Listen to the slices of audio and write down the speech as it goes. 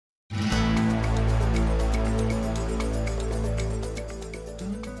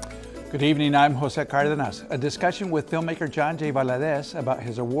Good evening, I'm Jose Cardenas. A discussion with filmmaker John J. Valadez about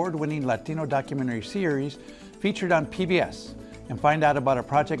his award-winning Latino documentary series featured on PBS, and find out about a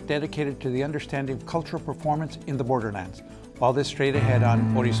project dedicated to the understanding of cultural performance in the Borderlands. All this straight ahead on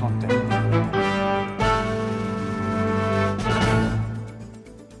Horizonte.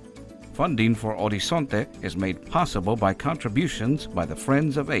 Funding for Horizonte is made possible by contributions by the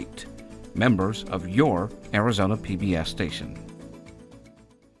Friends of Eight, members of your Arizona PBS station.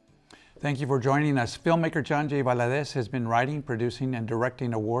 Thank you for joining us. Filmmaker John J. Valadez has been writing, producing, and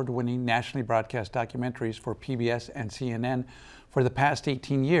directing award-winning nationally broadcast documentaries for PBS and CNN for the past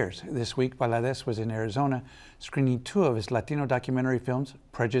 18 years. This week, Valadez was in Arizona screening two of his Latino documentary films,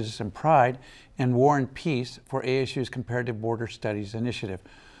 Prejudice and Pride and War and Peace, for ASU's Comparative Border Studies Initiative.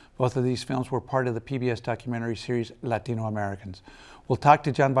 Both of these films were part of the PBS documentary series Latino Americans. We'll talk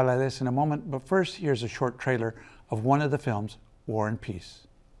to John Valadez in a moment, but first, here's a short trailer of one of the films, War and Peace.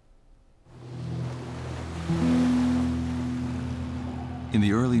 In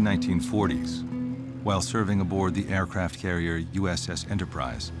the early 1940s, while serving aboard the aircraft carrier USS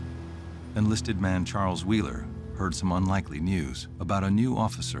Enterprise, enlisted man Charles Wheeler heard some unlikely news about a new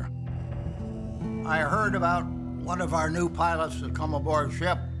officer. I heard about one of our new pilots that come aboard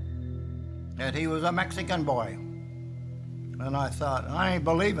ship, that he was a Mexican boy. And I thought, I ain't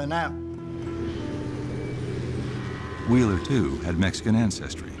believing that. Wheeler, too, had Mexican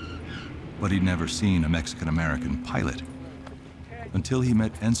ancestry, but he'd never seen a Mexican-American pilot until he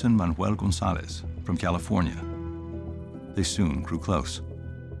met Ensign Manuel Gonzalez from California. They soon grew close.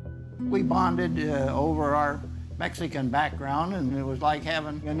 We bonded over our Mexican background, and it was like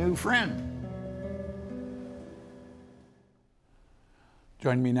having a new friend.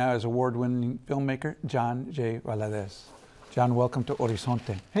 Joining me now is award-winning filmmaker John J. Valadez. John, welcome to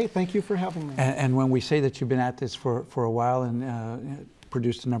Horizonte. Hey, thank you for having me. And when we say that you've been at this for a while and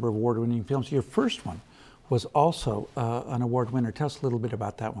produced a number of award-winning films, your first one was also an award winner. Tell us a little bit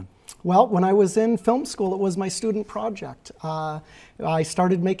about that one. Well, when I was in film school, it was my student project. I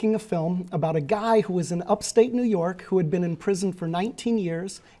started making a film about a guy who was in upstate New York who had been in prison for 19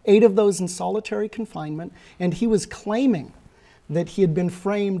 years, 8 of those in solitary confinement, and he was claiming that he had been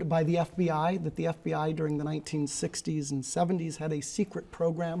framed by the FBI, that the FBI during the 1960s and 70s had a secret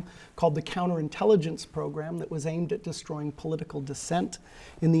program called the Counterintelligence Program that was aimed at destroying political dissent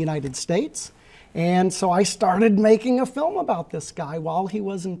in the United States. And so I started making a film about this guy while he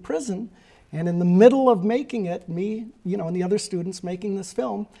was in prison. And in the middle of making it, me, and the other students making this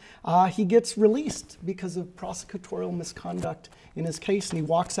film, he gets released because of prosecutorial misconduct in his case, and he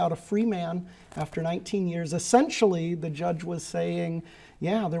walks out a free man after 19 years. Essentially, the judge was saying,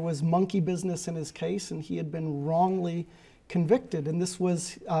 yeah, there was monkey business in his case, and he had been wrongly convicted. And this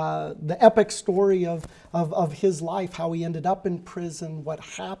was the epic story of his life, how he ended up in prison, what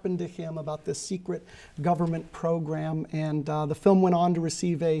happened to him, about this secret government program. And the film went on to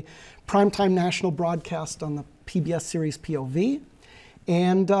receive a primetime national broadcast on the PBS series POV,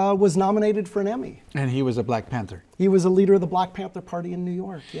 and was nominated for an Emmy. And he was a Black Panther. He was a leader of the Black Panther Party in New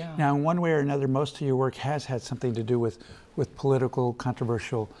York, yeah. Now, in one way or another, most of your work has had something to do with political,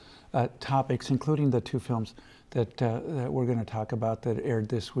 controversial topics, including the two films that we're going to talk about that aired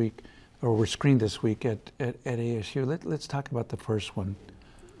this week, or were screened this week at ASU. Let's talk about the first one.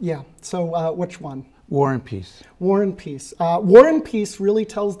 Yeah, so which one? War and Peace. War and Peace. War and Peace really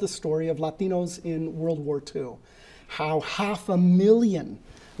tells the story of Latinos in World War II. How 500,000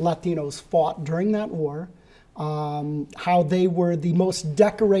 Latinos fought during that war, how they were the most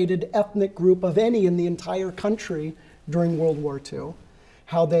decorated ethnic group of any in the entire country during World War II,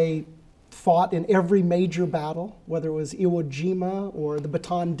 how they fought in every major battle, whether it was Iwo Jima or the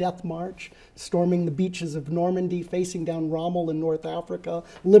Bataan Death March, storming the beaches of Normandy, facing down Rommel in North Africa,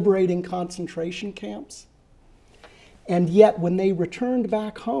 liberating concentration camps. And yet, when they returned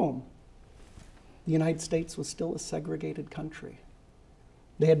back home, the United States was still a segregated country.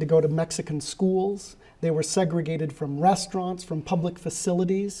 They had to go to Mexican schools. They were segregated from restaurants, from public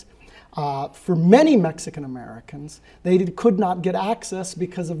facilities. For many Mexican Americans, they could not get access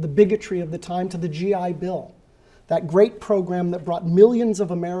because of the bigotry of the time to the GI Bill, that great program that brought millions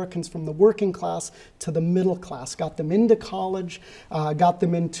of Americans from the working class to the middle class, got them into college, got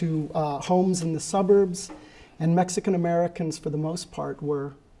them into homes in the suburbs, and Mexican Americans, for the most part,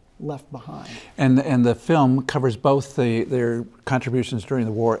 were left behind. And the film covers both their contributions during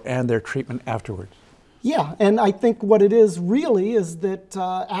the war and their treatment afterwards. Yeah, and I think what it is really is that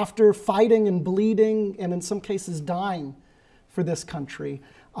after fighting and bleeding, and in some cases dying for this country,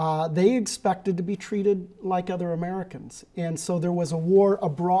 they expected to be treated like other Americans. And so there was a war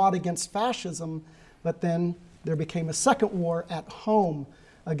abroad against fascism, but then there became a second war at home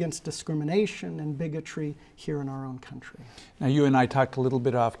against discrimination and bigotry here in our own country. Now, you and I talked a little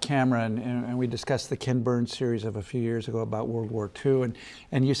bit off camera, and we discussed the Ken Burns series of a few years ago about World War II,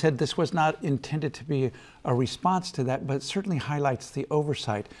 and you said this was not intended to be a response to that, but it certainly highlights the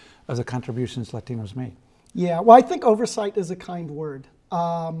oversight of the contributions Latinos made. Yeah, well, I think oversight is a kind word.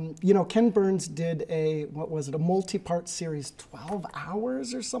 You know, Ken Burns did a multi-part series, 12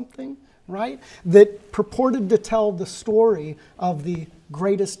 hours or something, right? That purported to tell the story of the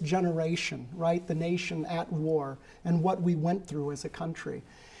greatest generation, right? The nation at war and what we went through as a country.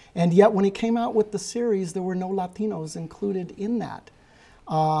 And yet when he came out with the series, there were no Latinos included in that.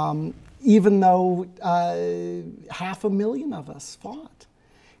 Even though 500,000 of us fought.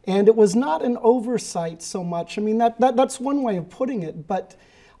 And it was not an oversight so much. I mean, that's one way of putting it, but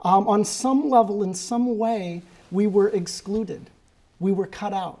on some level, in some way, we were excluded. We were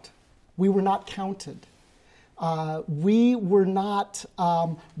cut out. We were not counted. We were not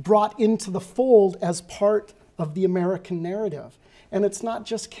brought into the fold as part of the American narrative. And it's not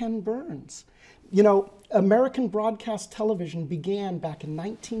just Ken Burns. You know, American broadcast television began back in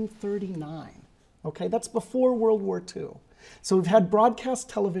 1939. Okay, that's before World War II. So we've had broadcast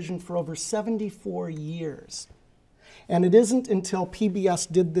television for over 74 years. And it isn't until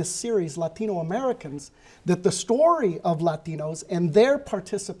PBS did this series, Latino Americans, that the story of Latinos and their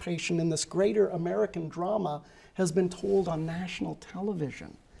participation in this greater American drama has been told on national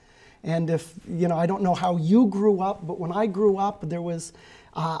television. And if, you know, I don't know how you grew up, but when I grew up, there was,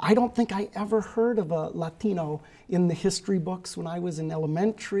 I don't think I ever heard of a Latino in the history books when I was in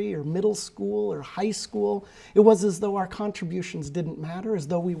elementary or middle school or high school. It was as though our contributions didn't matter, as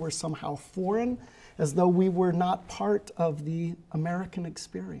though we were somehow foreign, as though we were not part of the American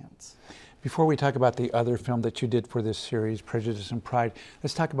experience. Before we talk about the other film that you did for this series, Prejudice and Pride,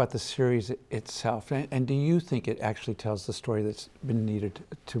 let's talk about the series itself. And do you think it actually tells the story that's been needed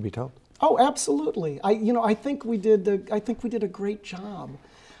to be told? Oh, absolutely. I think we did a great job.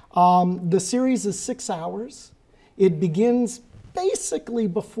 The series is 6 hours. It begins basically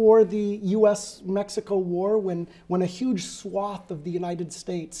before the U.S.-Mexico War, when a huge swath of the United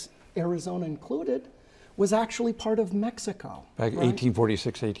States, Arizona included, was actually part of Mexico. Back right?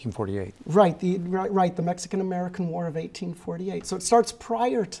 1846, 1848. Right, the Mexican-American War of 1848. So it starts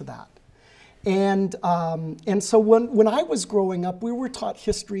prior to that. And so when I was growing up, we were taught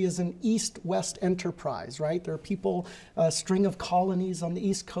history as an east-west enterprise, right? There are people, a string of colonies on the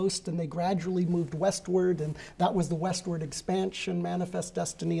East Coast, and they gradually moved westward, and that was the westward expansion, manifest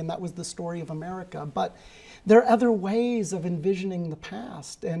destiny, and that was the story of America. But there are other ways of envisioning the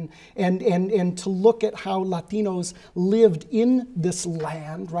past and to look at how Latinos lived in this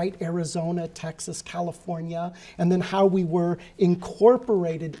land, right? Arizona, Texas, California, and then how we were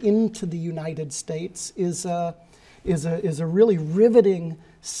incorporated into the United States is a really riveting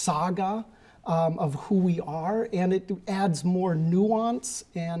saga of who we are, and it adds more nuance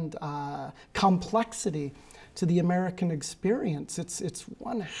and complexity to the American experience. It's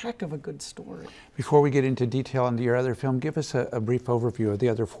one heck of a good story. Before we get into detail on your other film, give us a brief overview of the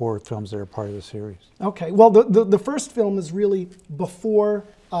other 4 films that are part of the series. Okay, well, the first film is really before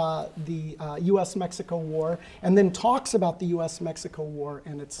the U.S.-Mexico War, and then talks about the U.S.-Mexico War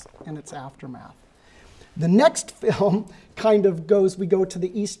and its aftermath. The next film kind of we go to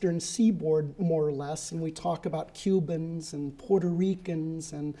the eastern seaboard more or less, and we talk about Cubans and Puerto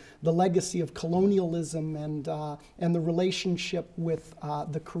Ricans and the legacy of colonialism and the relationship with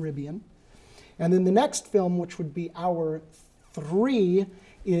the Caribbean. And then the next film, which would be our 3,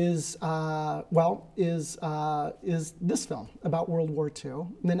 is this film about World War II.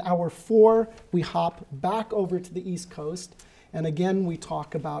 And then our 4, we hop back over to the East Coast. And again, we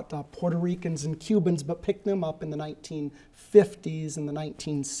talk about Puerto Ricans and Cubans, but pick them up in the 1950s and the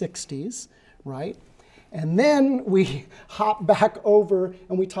 1960s, right? And then we hop back over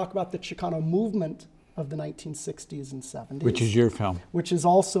and we talk about the Chicano movement of the 1960s and 70s. Which is your film. Which is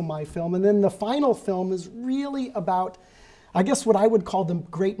also my film. And then the final film is really about, I guess, what I would call the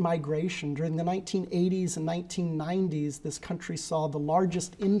Great Migration. During the 1980s and 1990s, this country saw the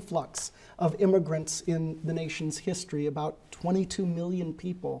largest influx of immigrants in the nation's history. About 22 million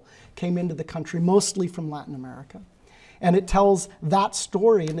people came into the country, mostly from Latin America. And it tells that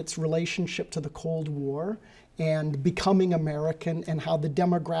story and its relationship to the Cold War and becoming American, and how the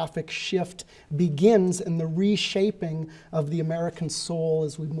demographic shift begins in the reshaping of the American soul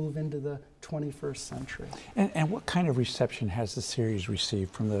as we move into the 21st century. And what kind of reception has the series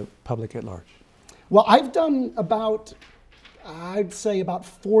received from the public at large? Well, I've done about, I'd say about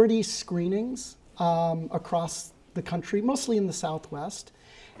 40 screenings across the country, mostly in the Southwest.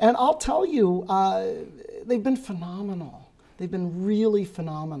 And I'll tell you, they've been phenomenal. They've been really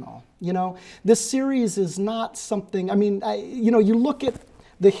phenomenal. You know, this series is not something, I mean, you know, you look at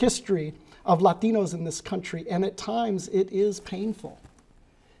the history of Latinos in this country, and at times it is painful.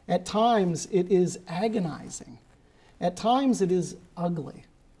 At times it is agonizing. At times it is ugly.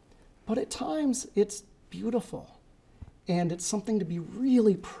 But at times it's beautiful. And it's something to be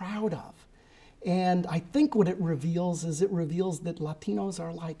really proud of. And I think what it reveals is it reveals that Latinos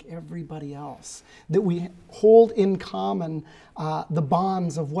are like everybody else, that we hold in common the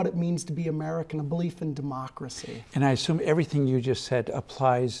bonds of what it means to be American, a belief in democracy. And I assume everything you just said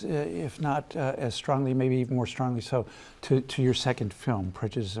applies, if not as strongly, maybe even more strongly so, to your second film,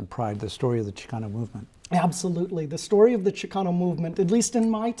 Prejudice and Pride, the story of the Chicano movement. Absolutely. The story of the Chicano movement, at least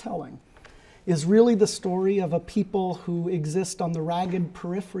in my telling, is really the story of a people who exist on the ragged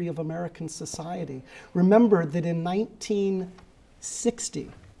periphery of American society. Remember that in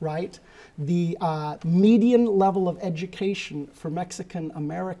 1960, right, the median level of education for Mexican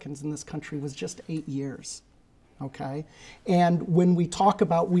Americans in this country was just 8 years, okay? And when we talk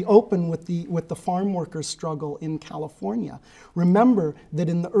about, we open with the farm workers' struggle in California. Remember that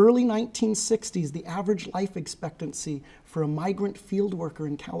in the early 1960s, the average life expectancy for a migrant field worker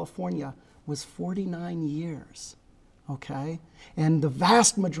in California was 49 years, okay? And the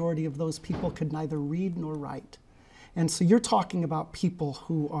vast majority of those people could neither read nor write. And so you're talking about people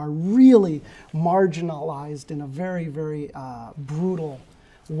who are really marginalized in a very, very brutal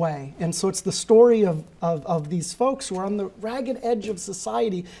way. And so it's the story of these folks who are on the ragged edge of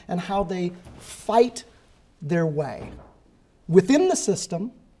society and how they fight their way within the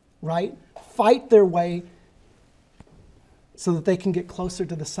system, right? Fight their way so that they can get closer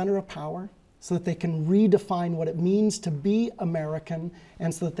to the center of power, so that they can redefine what it means to be American,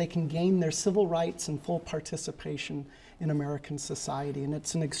 and so that they can gain their civil rights and full participation in American society. And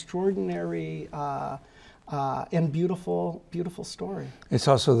it's an extraordinary and beautiful, beautiful story. It's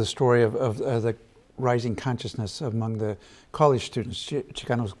also the story of the rising consciousness among the college students,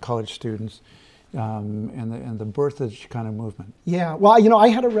 Chicano college students, and the birth of the Chicano movement. Yeah, well, you know, I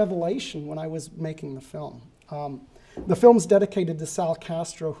had a revelation when I was making the film. The film's dedicated to Sal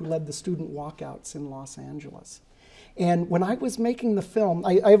Castro, who led the student walkouts in Los Angeles. And when I was making the film,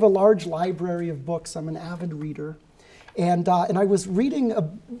 I have a large library of books. I'm an avid reader. And I was reading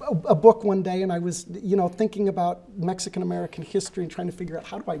a book one day, and I was, you know, thinking about Mexican-American history and trying to figure out,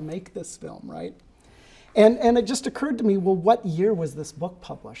 how do I make this film, right? And it just occurred to me, well, what year was this book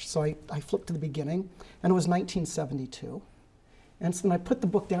published? So I flipped to the beginning, and it was 1972. And so then I put the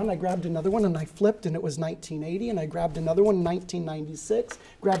book down, I grabbed another one, and I flipped, and it was 1980, and I grabbed another one in 1996,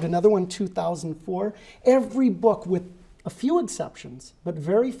 grabbed another one in 2004. Every book, with a few exceptions, but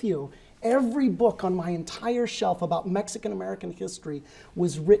very few, every book on my entire shelf about Mexican-American history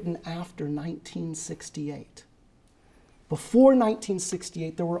was written after 1968. Before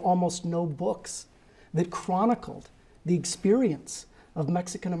 1968, there were almost no books that chronicled the experience of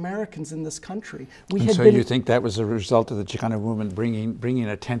Mexican Americans in this country. So you think that was a result of the Chicano movement bringing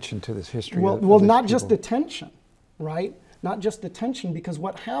attention to this history? Well, not just attention, right? Not just attention, because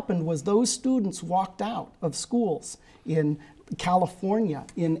what happened was those students walked out of schools in California,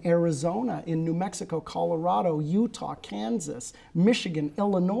 in Arizona, in New Mexico, Colorado, Utah, Kansas, Michigan,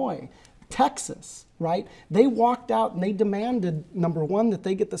 Illinois, Texas, right? They walked out and they demanded, number one, that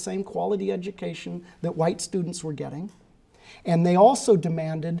they get the same quality education that white students were getting. And they also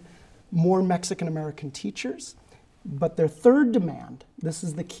demanded more Mexican-American teachers. But their third demand, this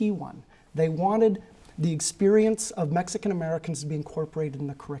is the key one, they wanted the experience of Mexican-Americans to be incorporated in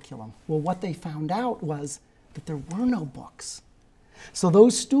the curriculum. Well, what they found out was that there were no books. So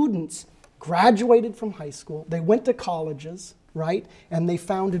those students graduated from high school, they went to colleges, right? And they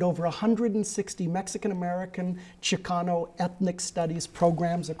founded over 160 Mexican-American, Chicano ethnic studies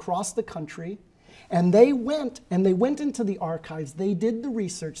programs across the country. And they went into the archives, they did the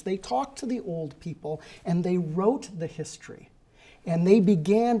research, they talked to the old people, and they wrote the history. And they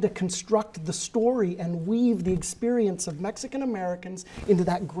began to construct the story and weave the experience of Mexican Americans into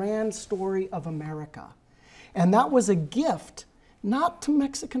that grand story of America. And that was a gift, not to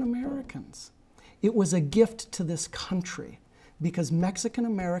Mexican Americans. It was a gift to this country, because Mexican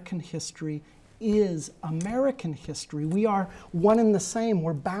American history is American history. We are one and the same.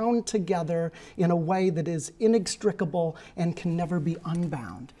 We're bound together in a way that is inextricable and can never be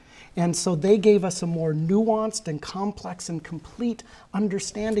unbound. And so they gave us a more nuanced and complex and complete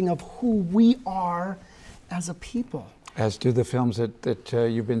understanding of who we are as a people. As do the films that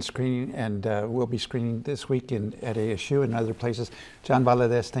you've been screening and will be screening this week at ASU and other places. John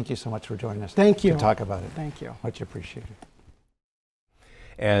Valadez, thank you so much for joining us. Thank you. To talk about it. Thank you. Much appreciated.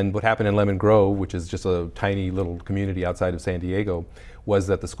 And what happened in Lemon Grove, which is just a tiny little community outside of San Diego, was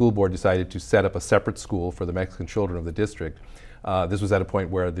that the school board decided to set up a separate school for the Mexican children of the district. This was at a point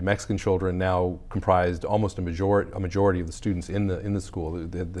where the Mexican children now comprised almost a majority of the students in the school.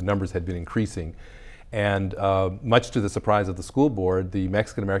 The numbers had been increasing. And much to the surprise of the school board, the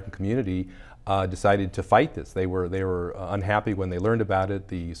Mexican American community decided to fight this. They were unhappy when they learned about it.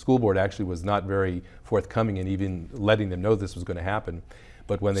 The school board actually was not very forthcoming in even letting them know this was going to happen.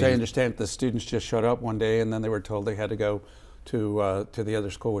 But when I understand the students just showed up one day and then they were told they had to go to the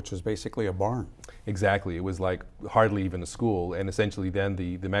other school, which was basically a barn. Exactly. It was like hardly even a school, and essentially then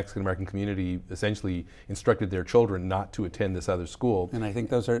the Mexican American community essentially instructed their children not to attend this other school. And I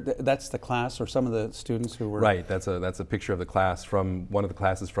think that's the class or some of the students who were... Right. That's a picture of the class from one of the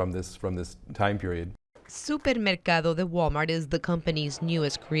classes from this time period. Supermercado de Walmart is the company's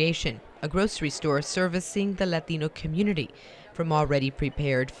newest creation, a grocery store servicing the Latino community, from already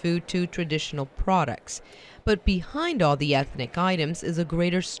prepared food to traditional products. But behind all the ethnic items is a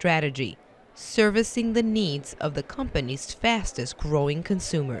greater strategy, servicing the needs of the company's fastest growing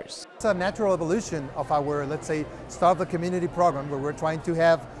consumers. It's a natural evolution of our, let's say, Start the Community program, where we're trying to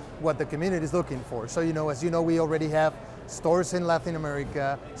have what the community is looking for. So, as you know, we already have stores in Latin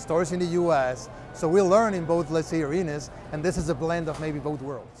America, stores in the US, so we learn in both, let's say, arenas, and this is a blend of maybe both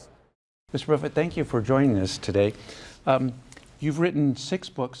worlds. Mr. Buffett, thank you for joining us today. You've written 6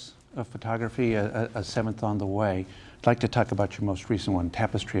 books of photography, a 7th on the way. I'd like to talk about your most recent one,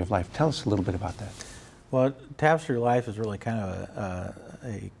 Tapestry of Life. Tell us a little bit about that. Well, Tapestry of Life is really kind of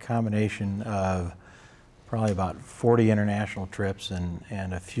a combination of probably about 40 international trips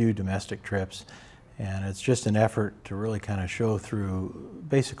and a few domestic trips. And it's just an effort to really kind of show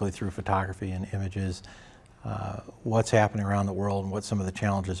basically through photography and images, what's happening around the world and what some of the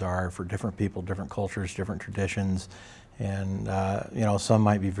challenges are for different people, different cultures, different traditions. And some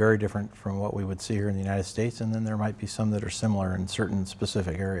might be very different from what we would see here in the United States, and then there might be some that are similar in certain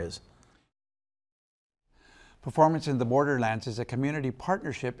specific areas. Performance in the Borderlands is a community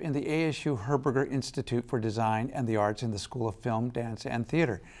partnership in the ASU Herberger Institute for Design and the Arts in the School of Film, Dance, and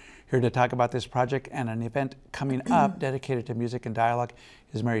Theater. Here to talk about this project and an event coming up dedicated to music and dialogue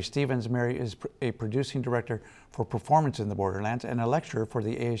is Mary Stevens. Mary is a producing director for Performance in the Borderlands and a lecturer for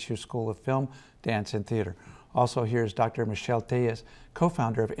the ASU School of Film, Dance, and Theater. Also here is Dr. Michelle Tellez,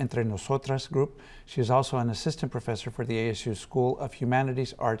 co-founder of Entre Nosotras group. She is also an assistant professor for the ASU School of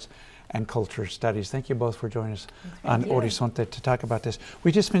Humanities, Arts, and Culture Studies. Thank you both for joining us on Horizonte to talk about this.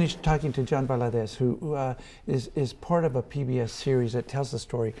 We just finished talking to John Valadez, who is part of a PBS series that tells the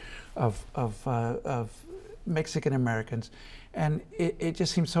story of Mexican Americans. And it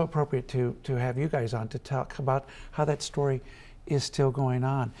just seems so appropriate to have you guys on to talk about how that story is still going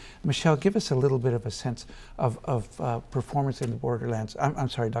on. Michelle, give us a little bit of a sense of performance in the Borderlands. I'm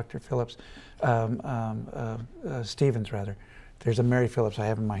sorry, Dr. Phillips, Stevens rather. There's a Mary Phillips I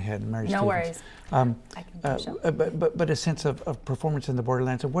have in my head. Mary no Stevens. Worries. I can but a sense of performance in the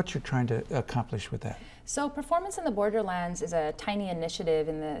Borderlands and what you're trying to accomplish with that. So Performance in the Borderlands is a tiny initiative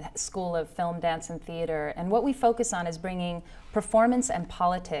in the School of Film, Dance, and Theater, and what we focus on is bringing performance and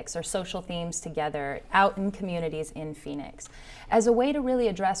politics or social themes together out in communities in Phoenix as a way to really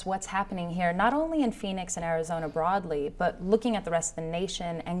address what's happening here, not only in Phoenix and Arizona broadly, but looking at the rest of the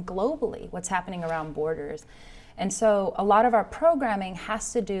nation and globally, what's happening around borders. And so a lot of our programming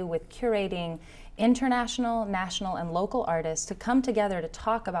has to do with curating international, national, and local artists to come together to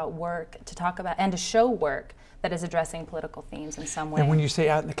talk about work, and to show work that is addressing political themes in some way. And when you say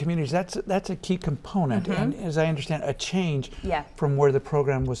out in the communities, that's a key component, and as I understand, a change from where the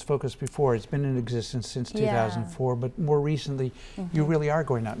program was focused before. It's been in existence since 2004, but more recently, you really are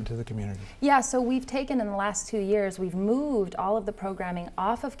going out into the community. Yeah, so we've taken in the last 2 years, we've moved all of the programming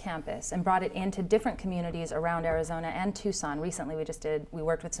off of campus and brought it into different communities around Arizona and Tucson. Recently, we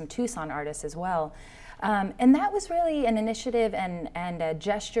worked with some Tucson artists as well. And that was really an initiative and a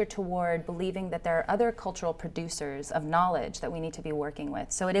gesture toward believing that there are other cultural producers of knowledge that we need to be working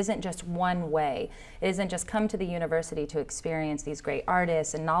with. So it isn't just one way. It isn't just come to the university to experience these great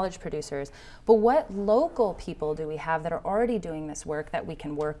artists and knowledge producers, but what local people do we have that are already doing this work that we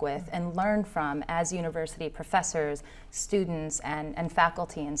can work with and learn from as university professors, students, and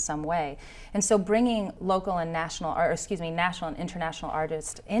faculty in some way. And so bringing local and national, national and international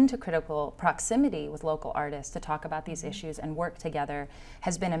artists into critical proximity with local artists to talk about these issues and work together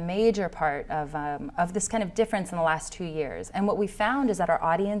has been a major part of this kind of difference in the last 2 years. And what we found is that our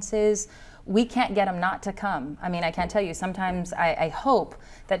audiences, we can't get them not to come. I mean, I can't tell you, sometimes I hope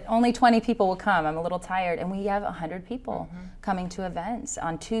that only 20 people will come. I'm a little tired. And we have 100 people coming to events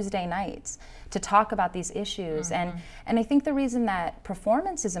on Tuesday nights to talk about these issues. And I think the reason that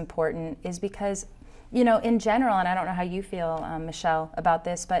performance is important is because, you know, in general, and I don't know how you feel, Michelle, about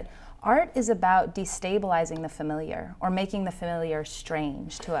this, but art is about destabilizing the familiar or making the familiar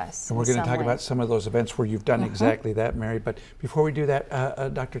strange to us. And we're going to talk about some of those events where you've done exactly that, Mary. But before we do that,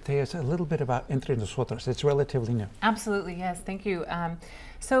 Dr. Tellez, a little bit about Entre Nosotras. It's relatively new. Absolutely, yes. Thank you.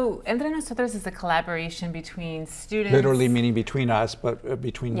 So Entre Nosotras is a collaboration between students. Literally meaning between us, but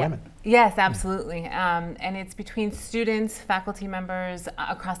between women. Yes, absolutely. And it's between students, faculty members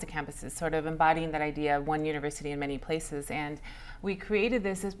across the campuses, sort of embodying that idea of one university in many places. And we created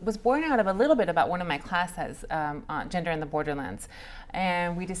this, it was born out of a little bit about one of my classes on gender in the Borderlands.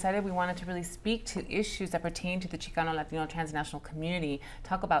 And we decided we wanted to really speak to issues that pertain to the Chicano, Latino, transnational community,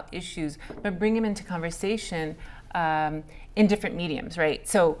 talk about issues, but bring them into conversation in different mediums, right?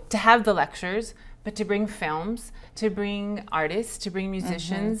 So to have the lectures, but to bring films, to bring artists, to bring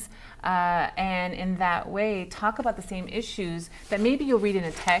musicians, and in that way talk about the same issues that maybe you'll read in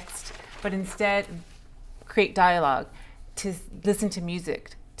a text, but instead create dialogue, to listen to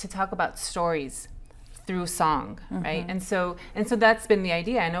music, to talk about stories through song, right? And so that's been the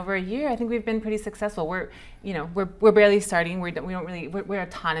idea. And over a year, I think we've been pretty successful. We're barely starting. We're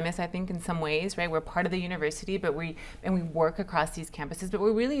autonomous, I think, in some ways, right? We're part of the university, but we work across these campuses. But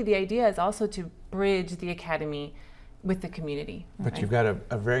the idea is also to bridge the academy with the community. But you've got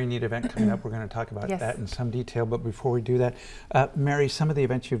a very neat event coming up. We're going to talk about that in some detail. But before we do that, Mary, some of the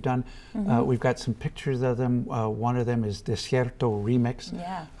events you've done, we've got some pictures of them. One of them is Desierto Remix.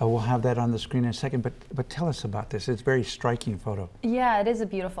 Yeah. We'll have that on the screen in a second. But tell us about this. It's a very striking photo. Yeah, it is a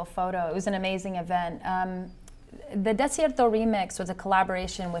beautiful photo. It was an amazing event. The Desierto Remix was a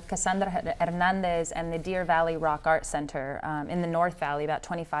collaboration with Cassandra Hernandez and the Deer Valley Rock Art Center in the North Valley, about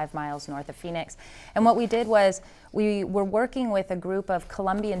 25 miles north of Phoenix. And what we did was we were working with a group of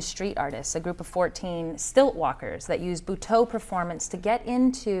Colombian street artists, a group of 14 stilt walkers that use Buteau performance to get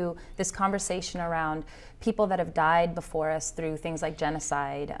into this conversation around people that have died before us through things like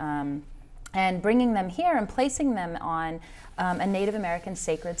genocide, and bringing them here and placing them on a Native American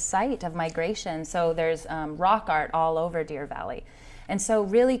sacred site of migration. So there's rock art all over Deer Valley. And so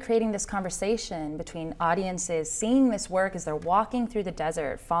really creating this conversation between audiences, seeing this work as they're walking through the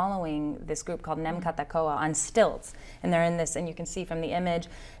desert, following this group called Nemkatakoa on stilts. And they're in this, and you can see from the image,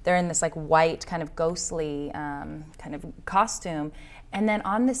 they're in this like white kind of ghostly kind of costume. And then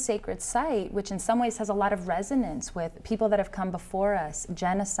on this sacred site, which in some ways has a lot of resonance with people that have come before us,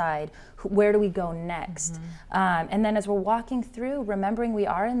 genocide, where do we go next? And then as we're walking through, remembering we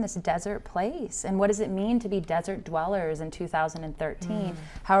are in this desert place, and what does it mean to be desert dwellers in 2013?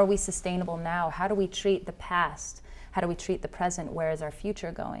 How are we sustainable now? How do we treat the past? How do we treat the present? Where is our future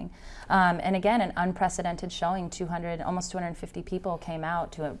going? And again, an unprecedented showing. Almost 250 people came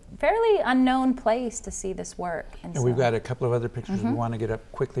out to a fairly unknown place to see this work. And we've got a couple of other pictures we want to get up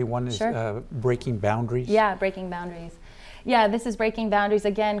quickly. One is Breaking Boundaries. Yeah, Breaking Boundaries. Yeah, this is Breaking Boundaries,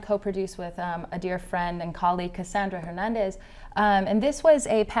 again, co-produced with a dear friend and colleague, Cassandra Hernandez. And this was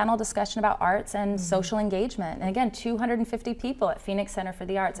a panel discussion about arts and social engagement. And again, 250 people at Phoenix Center for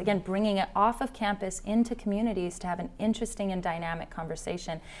the Arts, again, bringing it off of campus into communities to have an interesting and dynamic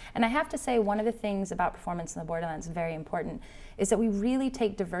conversation. And I have to say, one of the things about Performance in the Borderlands, very important, is that we really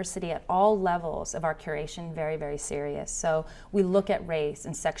take diversity at all levels of our curation very, very serious. So we look at race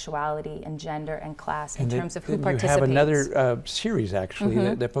and sexuality and gender and class in terms of who participates. You have another series,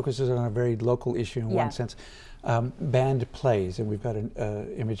 actually, that focuses on a very local issue in one sense. Band Plays, and we've got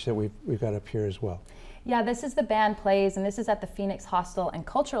an image that we've got up here as well. Yeah, this is the Band Plays, and this is at the Phoenix Hostel and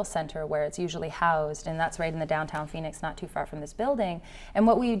Cultural Center where it's usually housed, and that's right in the downtown Phoenix, not too far from this building. And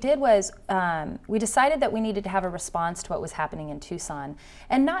what we did was we decided that we needed to have a response to what was happening in Tucson,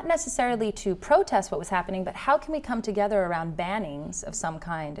 and not necessarily to protest what was happening, but how can we come together around bannings of some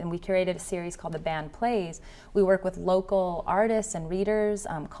kind? And we curated a series called the Band Plays. We work with local artists and readers,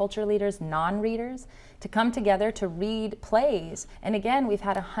 culture leaders, non-readers, to come together to read plays. And again, we've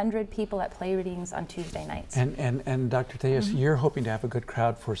had 100 people at play readings on Tuesday nights. And Dr. Tellez, you're hoping to have a good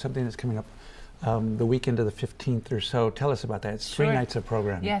crowd for something that's coming up the weekend of the 15th or so. Tell us about that. It's 3 nights of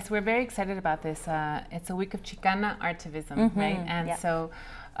programming. Yes, we're very excited about this. It's a week of Chicana artivism, right? And so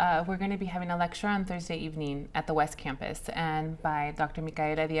we're going to be having a lecture on Thursday evening at the West Campus, and by Dr.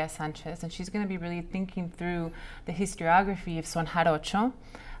 Micaela Diaz Sanchez, and she's going to be really thinking through the historiography of Son Jarocho,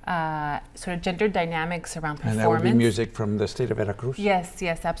 sort of gender dynamics around performance. And that would be music from the state of Veracruz? Yes,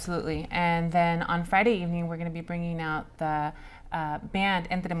 yes, absolutely. And then on Friday evening, we're going to be bringing out the band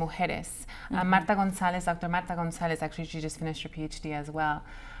Entre Mujeres. Marta Gonzalez, Dr. Marta Gonzalez, actually she just finished her PhD as well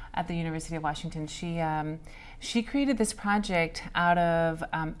at the University of Washington. She created this project out of,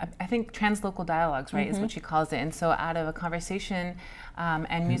 I think, translocal dialogues, right, is what she calls it. And so out of a conversation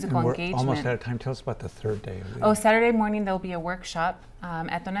and musical and we're engagement. Almost out of time. Tell us about the third day. Saturday morning there'll be a workshop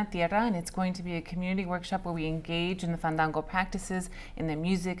at Dona Tierra, and it's going to be a community workshop where we engage in the fandango practices, in the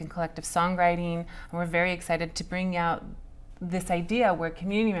music and collective songwriting. And we're very excited to bring out this idea where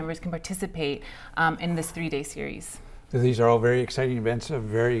community members can participate in this 3-day series. These are all very exciting events, a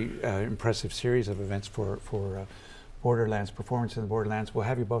very impressive series of events for Borderlands, performance in the Borderlands. We'll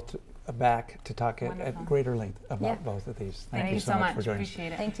have you both back to talk at greater length about both of these. Thank you so much for joining Appreciate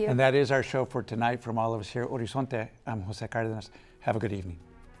us. it. Thank you. And that is our show for tonight. From all of us here at Horizonte, I'm Jose Cardenas. Have a good evening.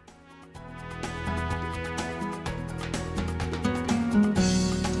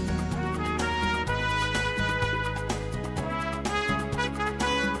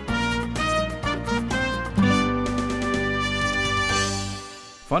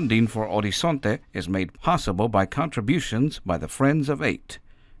 Funding for Horizonte is made possible by contributions by the Friends of 8,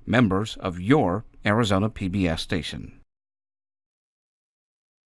 members of your Arizona PBS station.